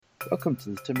Welcome to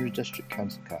the Timaru District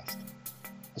Council cast.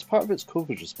 As part of its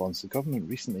COVID response, the government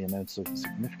recently announced some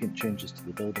significant changes to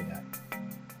the Building Act.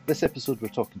 This episode we're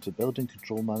talking to Building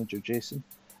Control Manager Jason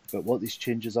about what these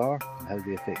changes are and how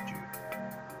they affect you.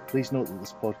 Please note that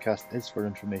this podcast is for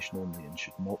information only and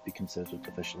should not be considered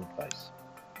official advice.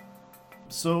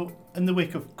 So, in the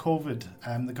wake of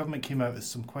COVID, the government came out with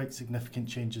some quite significant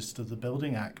changes to the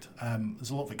Building Act.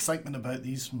 There's a lot of excitement about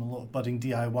these from a lot of budding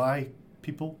DIY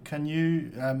people. Can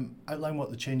you outline what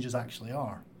the changes actually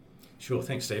are? Sure,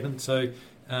 thanks, Stephen. So,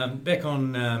 back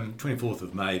on 24th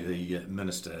of May, the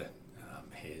Minister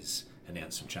has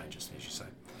announced some changes, as you say.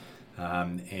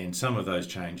 And some of those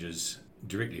changes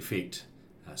directly affect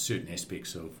certain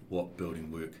aspects of what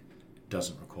building work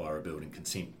doesn't require a building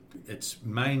consent. It's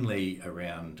mainly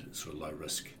around sort of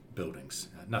low-risk buildings,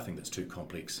 nothing that's too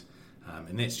complex,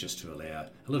 and that's just to allow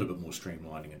a little bit more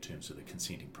streamlining in terms of the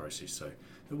consenting process so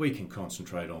that we can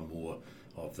concentrate on more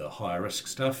of the higher risk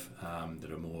stuff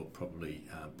that are more probably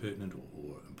pertinent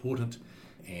or important,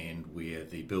 and where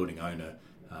the building owner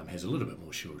has a little bit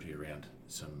more surety around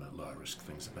some lower risk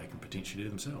things that they can potentially do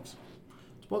themselves.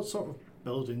 What sort of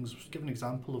buildings, give an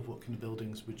example of what kind of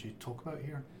buildings would you talk about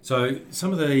here? So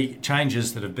some of the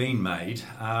changes that have been made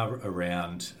are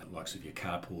around the likes of your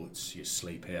carports, your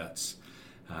sleep outs,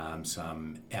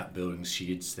 some outbuildings,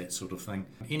 sheds, that sort of thing.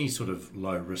 Any sort of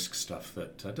low risk stuff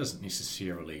that doesn't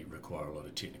necessarily require a lot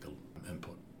of technical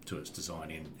input to its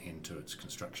design and to its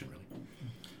construction, really.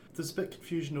 There's a bit of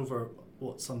confusion over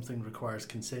what something requires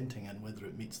consenting and whether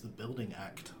it meets the Building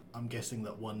Act. I'm guessing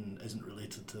that one isn't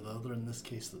related to the other in this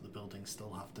case, that the buildings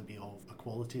still have to be of a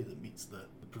quality that meets the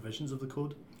provisions of the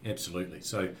code? Absolutely.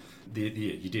 So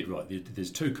you did right.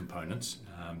 There's two components.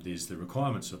 There's the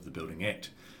requirements of the Building Act,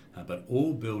 but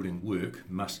all building work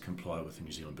must comply with the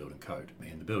New Zealand Building Code.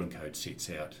 And the Building Code sets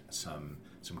out some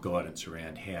guidance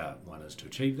around how one is to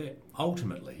achieve that.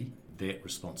 Ultimately, that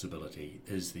responsibility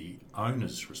is the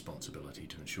owner's responsibility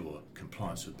to ensure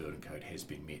compliance with the Building Code has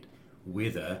been met,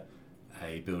 whether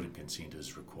a building consent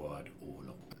is required or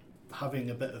not.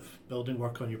 Having a bit of building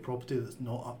work on your property that's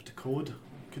not up to code,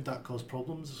 could that cause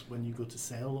problems when you go to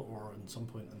sell or at some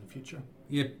point in the future?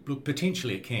 Yeah, look,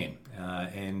 potentially it can.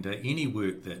 And any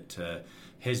work that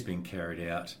has been carried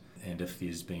out, and if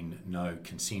there's been no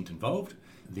consent involved,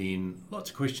 then lots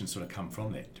of questions sort of come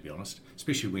from that, to be honest,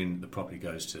 especially when the property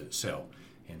goes to sell.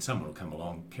 And someone will come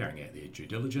along carrying out their due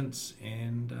diligence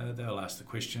and they'll ask the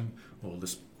question, well,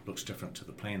 this looks different to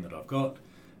the plan that I've got,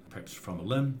 perhaps from a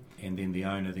limb, and then the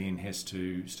owner then has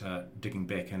to start digging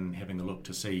back and having a look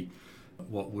to see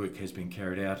what work has been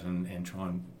carried out and try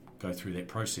and go through that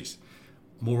process.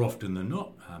 More often than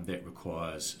not, that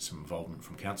requires some involvement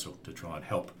from council to try and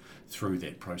help through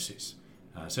that process.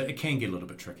 So it can get a little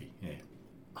bit tricky, yeah.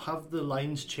 Have the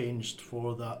lines changed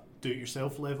for that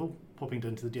do-it-yourself level, popping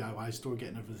down to the DIY store,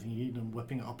 getting everything you need and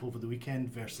whipping it up over the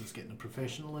weekend versus getting a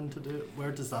professional in to do it?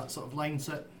 Where does that sort of line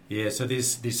sit? Yeah, so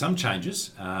there's some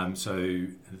changes so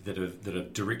that are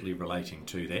directly relating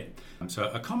to that. So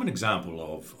a common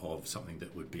example of something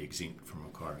that would be exempt from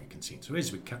requiring consent. So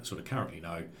as we sort of currently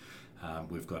know,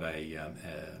 we've got a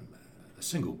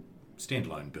single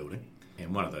standalone building,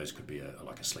 and one of those could be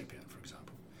like a sleep out, for example.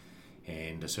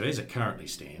 And so as it currently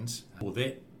stands, for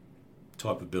that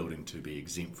type of building to be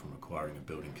exempt from requiring a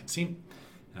building consent,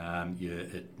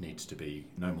 it needs to be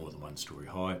no more than 1 story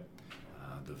high.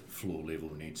 The floor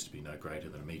level needs to be no greater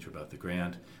than 1 metre above the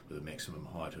ground, with a maximum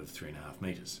height of 3.5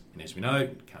 metres. And as we know,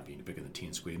 it can't be any bigger than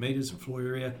 10 square metres in floor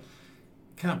area.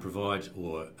 Can't provide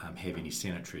or have any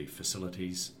sanitary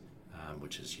facilities,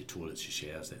 which is your toilets,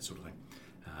 your showers, that sort of thing.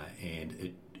 And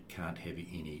it can't have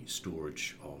any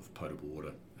storage of potable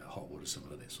water, hot water,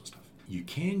 similar, that sort of stuff. You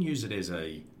can use it as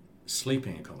a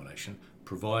sleeping accommodation,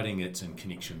 providing it's in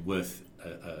connection with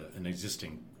an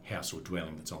existing house or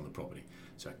dwelling that's on the property.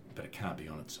 So, but it can't be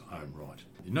on its own right.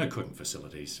 There are no cooking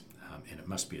facilities, and it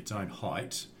must be its own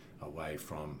height away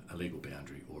from a legal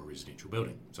boundary or a residential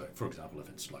building. So, for example, if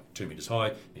it's like 2 metres high,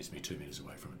 it needs to be 2 metres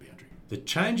away from a boundary. The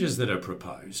changes that are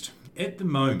proposed at the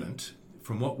moment,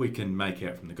 from what we can make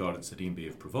out from the guidance that MB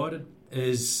have provided,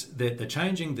 is that they're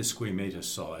changing the square metre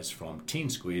size from 10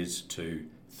 squares to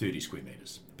 30 square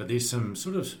metres. But there's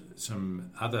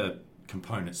some other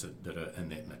components that are in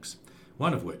that mix.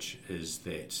 One of which is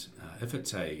that if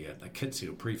it's a kit set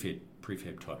or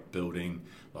prefab type building,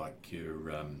 like your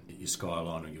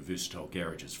Skyline or your Versatile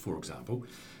garages, for example,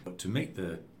 to meet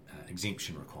the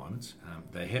exemption requirements,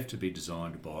 they have to be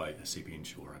designed by a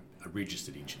CP or a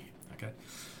registered engineer. Okay,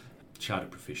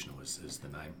 chartered professional is the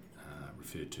name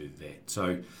referred to that.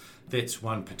 So that's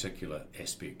one particular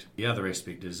aspect. The other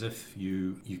aspect is if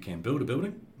you can build a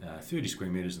building, 30 square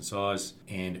metres in size,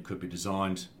 and it could be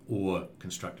designed or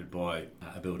constructed by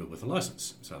a builder with a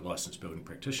licence, so a licensed building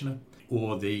practitioner,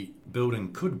 or the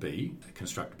building could be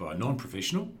constructed by a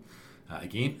non-professional,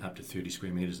 again up to 30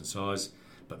 square metres in size,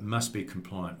 but must be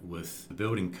compliant with the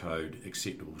building code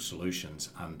acceptable solutions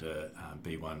under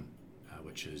B1,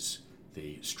 which is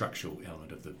the structural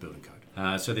element of the building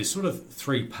code. So there's sort of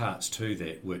three parts to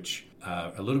that which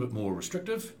are a little bit more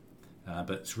restrictive,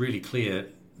 but it's really clear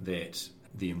that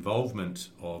the involvement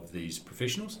of these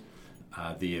professionals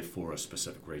are there for a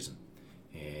specific reason.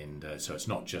 And so it's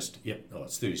not just,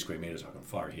 it's 30 square metres, I can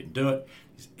fire ahead and do it.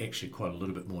 There's actually quite a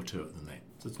little bit more to it than that.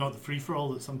 So it's not the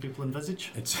free-for-all that some people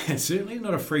envisage? It's certainly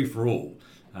not a free-for-all.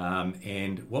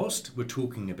 And whilst we're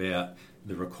talking about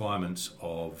the requirements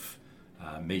of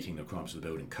meeting the requirements of the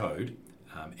building code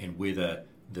and whether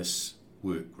this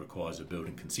work requires a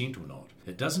building consent or not,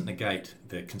 it doesn't negate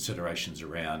the considerations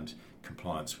around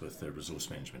compliance with the Resource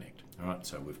Management Act. All right,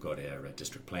 so we've got our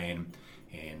district plan,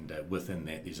 and within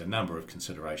that there's a number of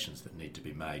considerations that need to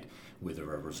be made,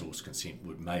 whether a resource consent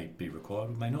may be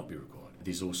required or may not be required.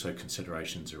 There's also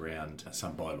considerations around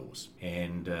some bylaws,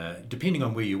 and depending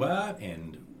on where you are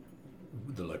and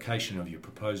the location of your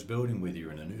proposed building, whether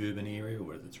you're in an urban area or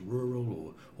whether it's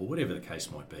rural or whatever the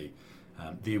case might be,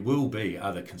 there will be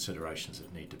other considerations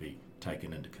that need to be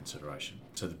taken into consideration.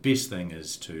 So the best thing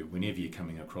is to, whenever you're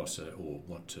coming across it or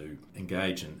want to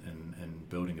engage in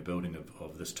building a building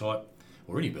of this type,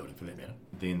 or any building for that matter,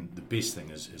 then the best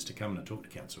thing is to come in and talk to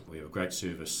council. We have a great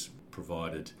service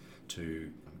provided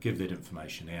to give that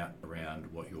information out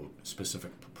around what your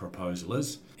specific proposal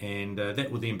is, and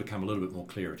that will then become a little bit more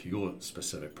clearer to your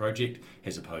specific project,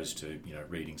 as opposed to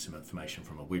reading some information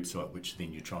from a website which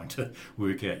then you're trying to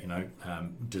work out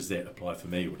does that apply for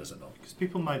me or does it not? Because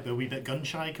people might be a wee bit gun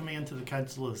shy coming into the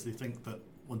council as they think that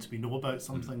once we know about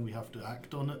something we have to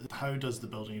act on it. How does the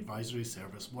Building Advisory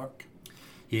Service work?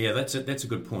 Yeah, that's a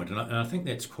good point, and I think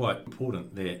that's quite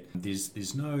important, that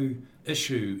there's no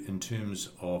issue in terms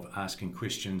of asking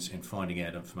questions and finding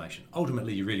out information.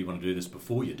 Ultimately, you really want to do this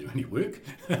before you do any work.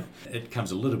 It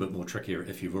becomes a little bit more trickier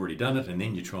if you've already done it, and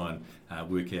then you try and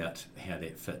work out how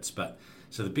that fits. But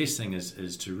so the best thing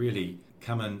is to really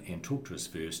come in and talk to us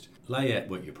first, lay out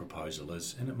what your proposal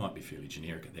is, and it might be fairly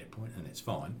generic at that point, and that's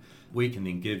fine. We can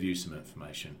then give you some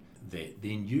information that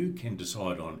then you can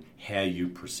decide on how you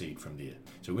proceed from there.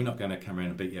 So we're not going to come around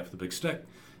and beat you up with a big stick,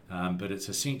 but it's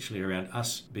essentially around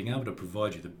us being able to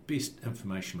provide you the best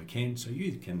information we can, so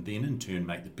you can then in turn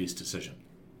make the best decision.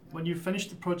 When you've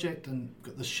finished the project and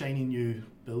got this shiny new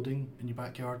building in your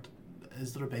backyard,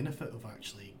 is there a benefit of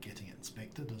actually getting it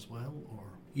inspected as well, or?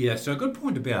 Yeah, so a good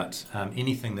point about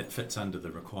anything that fits under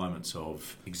the requirements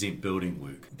of exempt building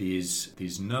work.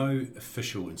 There's no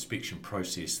official inspection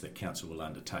process that council will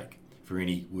undertake for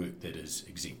any work that is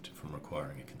exempt from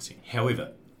requiring a consent.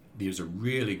 However, there's a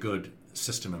really good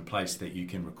system in place that you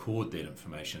can record that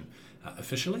information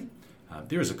officially.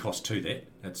 There is a cost to that.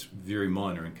 That's very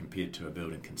minor in compared to a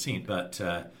building consent. But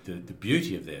the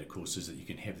beauty of that, of course, is that you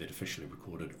can have that officially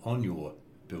recorded on your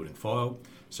building file,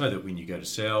 so that when you go to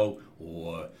sell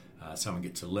or someone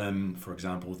gets a limb, for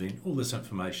example, then all this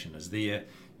information is there.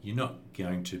 You're not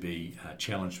going to be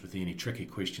challenged with any tricky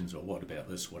questions or what about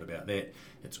this, what about that.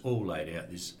 It's all laid out.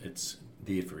 It's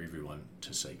there for everyone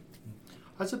to see.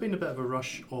 Has there been a bit of a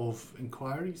rush of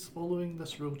inquiries following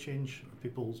this rule change? Are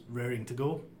people raring to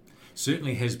go?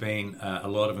 Certainly has been a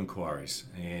lot of inquiries,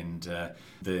 and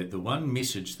the one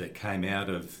message that came out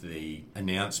of the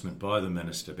announcement by the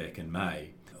Minister back in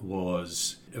May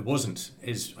was it wasn't,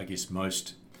 as I guess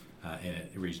most, at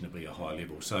a reasonably a high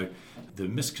level. So the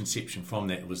misconception from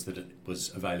that was that it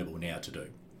was available now to do.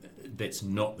 That's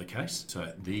not the case.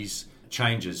 So these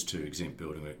changes to exempt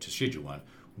building work to Schedule 1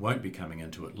 won't be coming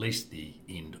into at least the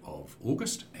end of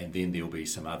August, and then there'll be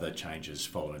some other changes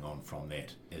following on from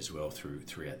that as well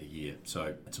throughout the year.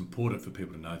 So it's important for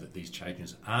people to know that these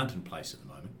changes aren't in place at the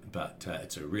moment, but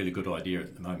it's a really good idea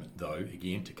at the moment, though,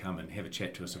 again, to come and have a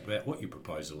chat to us about what your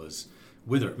proposal is,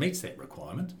 whether it meets that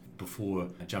requirement, before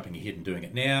jumping ahead and doing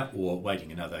it now, or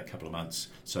waiting another couple of months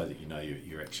so that you know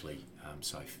you're actually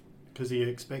safe. Because are you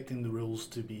expecting the rules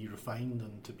to be refined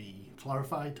and to be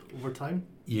clarified over time?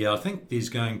 Yeah, I think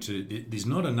there's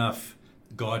not enough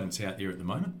guidance out there at the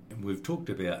moment. And we've talked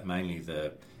about mainly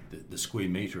the square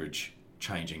meterage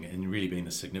changing and really being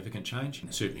a significant change,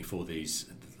 and certainly for these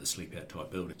the sleep out type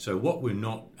building. So what we're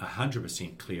not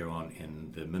 100% clear on,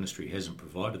 and the Ministry hasn't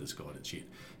provided this guidance yet,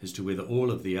 as to whether all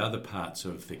of the other parts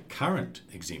of the current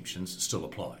exemptions still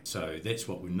apply. So that's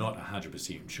what we're not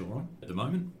 100% sure on at the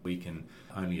moment. We can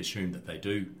only assume that they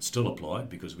do still apply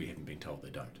because we haven't been told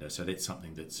they don't. So that's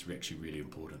something that's actually really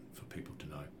important for people to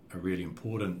know. A really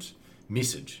important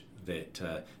message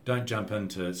that don't jump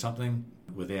into something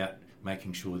without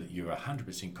making sure that you're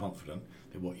 100% confident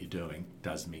that what you're doing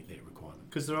does meet that requirement.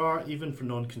 Because there are, even for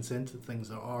non-consented things,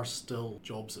 there are still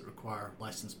jobs that require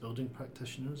licensed building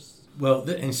practitioners. Well,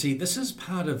 and see, this is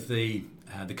part of the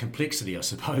complexity, I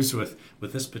suppose, with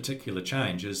this particular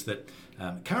change, is that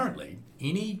currently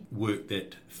any work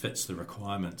that fits the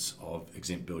requirements of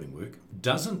exempt building work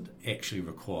doesn't actually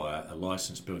require a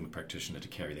licensed building practitioner to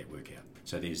carry that work out.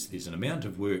 So there's an amount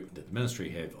of work that the Ministry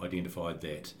have identified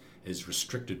that is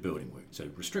restricted building work. So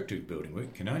restricted building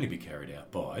work can only be carried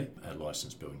out by a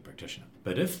licensed building practitioner.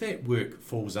 But if that work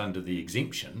falls under the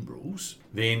exemption rules,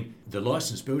 then the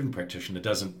licensed building practitioner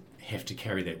doesn't have to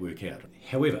carry that work out.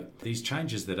 However, these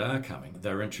changes that are coming,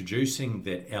 they're introducing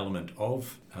that element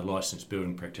of a licensed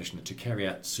building practitioner to carry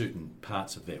out certain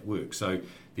parts of that work. So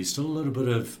there's still a little bit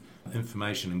of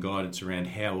information and guidance around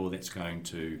how all that's going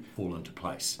to fall into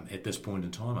place. At this point in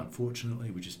time,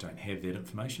 unfortunately, we just don't have that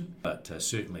information, but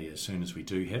certainly as soon as we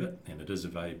do have it and it is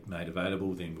made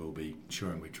available, then we'll be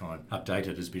ensuring we try and update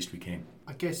it as best we can.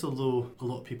 I guess although a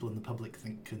lot of people in the public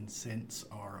think consents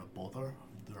are a bother,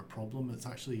 they're a problem, it's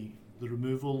actually the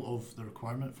removal of the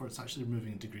requirement for it's actually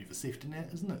removing a degree of a safety net,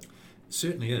 isn't it? It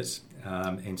certainly is.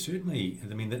 And certainly,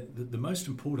 I mean, the most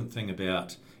important thing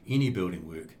about any building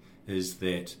work is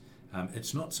that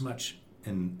it's not so much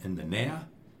in the now,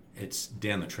 it's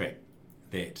down the track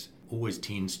that always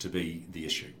tends to be the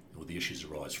issue, or the issues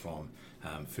arise from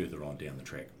further on down the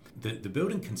track. The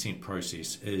building consent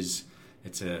process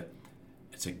it's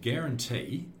a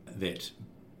guarantee that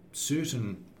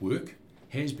certain work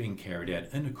has been carried out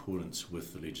in accordance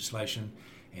with the legislation,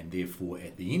 and therefore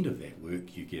at the end of that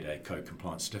work you get a code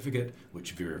compliance certificate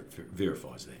which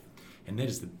verifies that. And that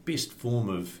is the best form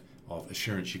of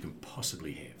assurance you can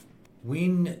possibly have.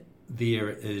 When there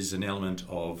is an element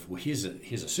of, well, here's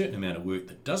a certain amount of work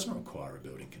that doesn't require a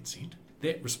building consent,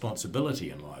 that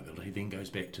responsibility and liability then goes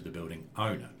back to the building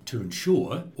owner to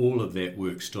ensure all of that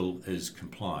work still is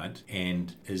compliant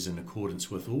and is in accordance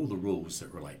with all the rules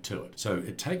that relate to it. So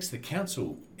it takes the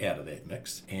council out of that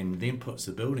mix and then puts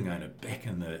the building owner back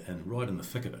right in the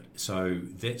thick of it. So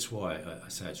that's why I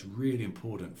say it's really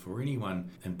important for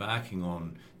anyone embarking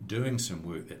on doing some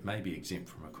work that may be exempt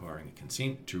from requiring a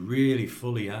consent to really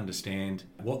fully understand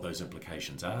what those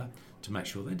implications are, to make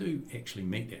sure they do actually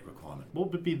meet that requirement.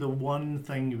 What would be the one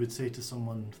thing you would say to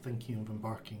someone thinking of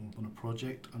embarking on a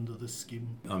project under this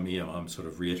scheme? I'm sort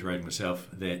of reiterating myself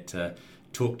that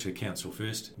talk to council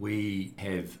first. We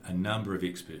have a number of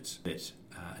experts that,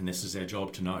 and this is our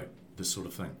job to know this sort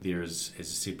of thing. There is, as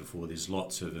I said before, there's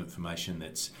lots of information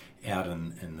that's out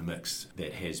in the mix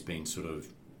that has been sort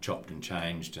of chopped and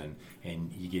changed,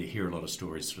 and you hear a lot of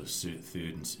stories sort of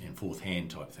third and fourth hand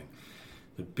type thing.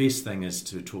 The best thing is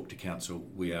to talk to council.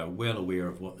 We are well aware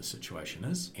of what the situation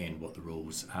is and what the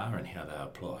rules are and how they are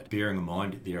applied. Bearing in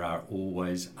mind there are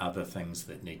always other things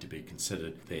that need to be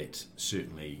considered that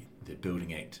certainly the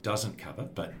Building Act doesn't cover,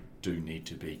 but do need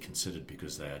to be considered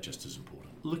because they are just as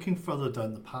important. Looking further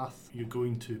down the path, you're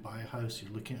going to buy a house,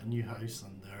 you're looking at a new house,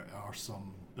 and there are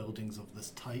some buildings of this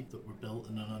type that were built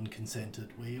in an unconsented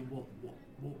way. What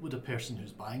would a person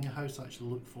who's buying a house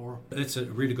actually look for? That's a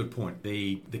really good point.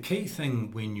 The key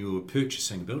thing when you're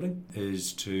purchasing a building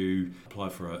is to apply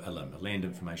for a LIM, a Land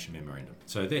Information Memorandum.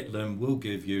 So that LIM will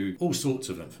give you all sorts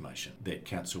of information that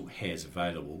council has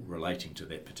available relating to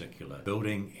that particular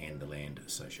building and the land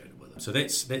associated with it. So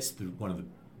that's one of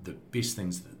the best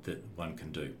things that one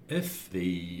can do. If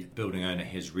the building owner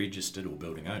has registered, or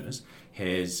building owners,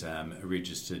 has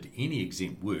registered any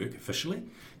exempt work officially,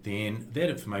 then that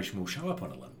information will show up on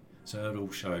a LIM. So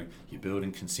it'll show your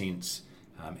building consents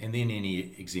and then any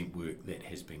exempt work that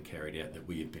has been carried out that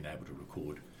we have been able to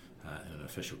record in an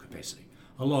official capacity,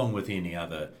 along with any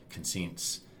other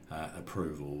consents,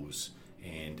 approvals,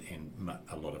 and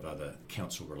a lot of other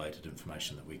council-related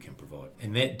information that we can provide.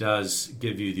 And that does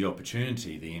give you the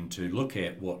opportunity then to look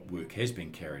at what work has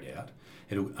been carried out.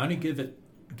 It'll only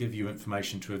give you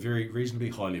information to a very reasonably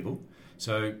high level,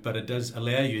 but it does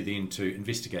allow you then to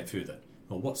investigate further.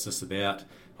 well, what's this about?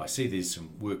 I see there's some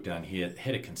work done here,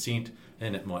 had a consent,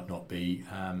 and it might not be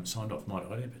signed off, might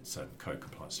not have its code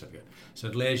compliance certificate. So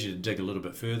it allows you to dig a little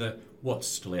bit further, what's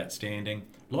still outstanding.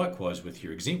 Likewise with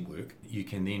your exempt work, you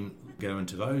can then go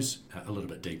into those a little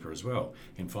bit deeper as well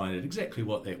and find out exactly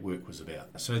what that work was about.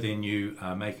 So then you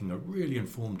are making a really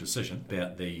informed decision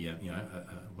about the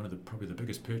one of the probably the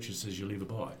biggest purchases you'll ever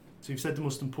buy. So you've said the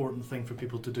most important thing for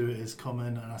people to do is come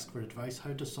in and ask for advice.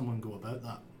 How does someone go about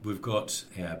that? We've got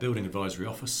our building advisory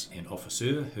office and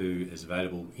officer who is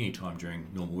available anytime during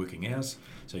normal working hours.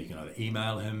 So you can either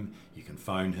email him, you can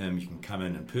phone him, you can come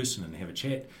in person and have a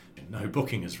chat. No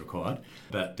booking is required,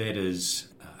 but that is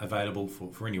available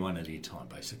for anyone at any time,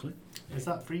 basically. Is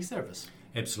that free service?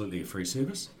 Absolutely a free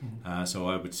service. So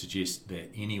I would suggest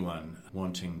that anyone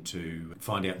wanting to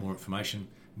find out more information,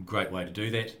 great way to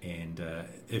do that. And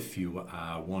if you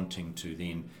are wanting to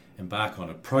then embark on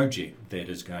a project that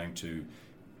is going to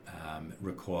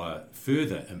require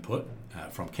further input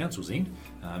from council's end,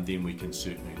 then we can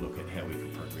certainly look at how we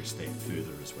can progress that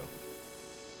further as well.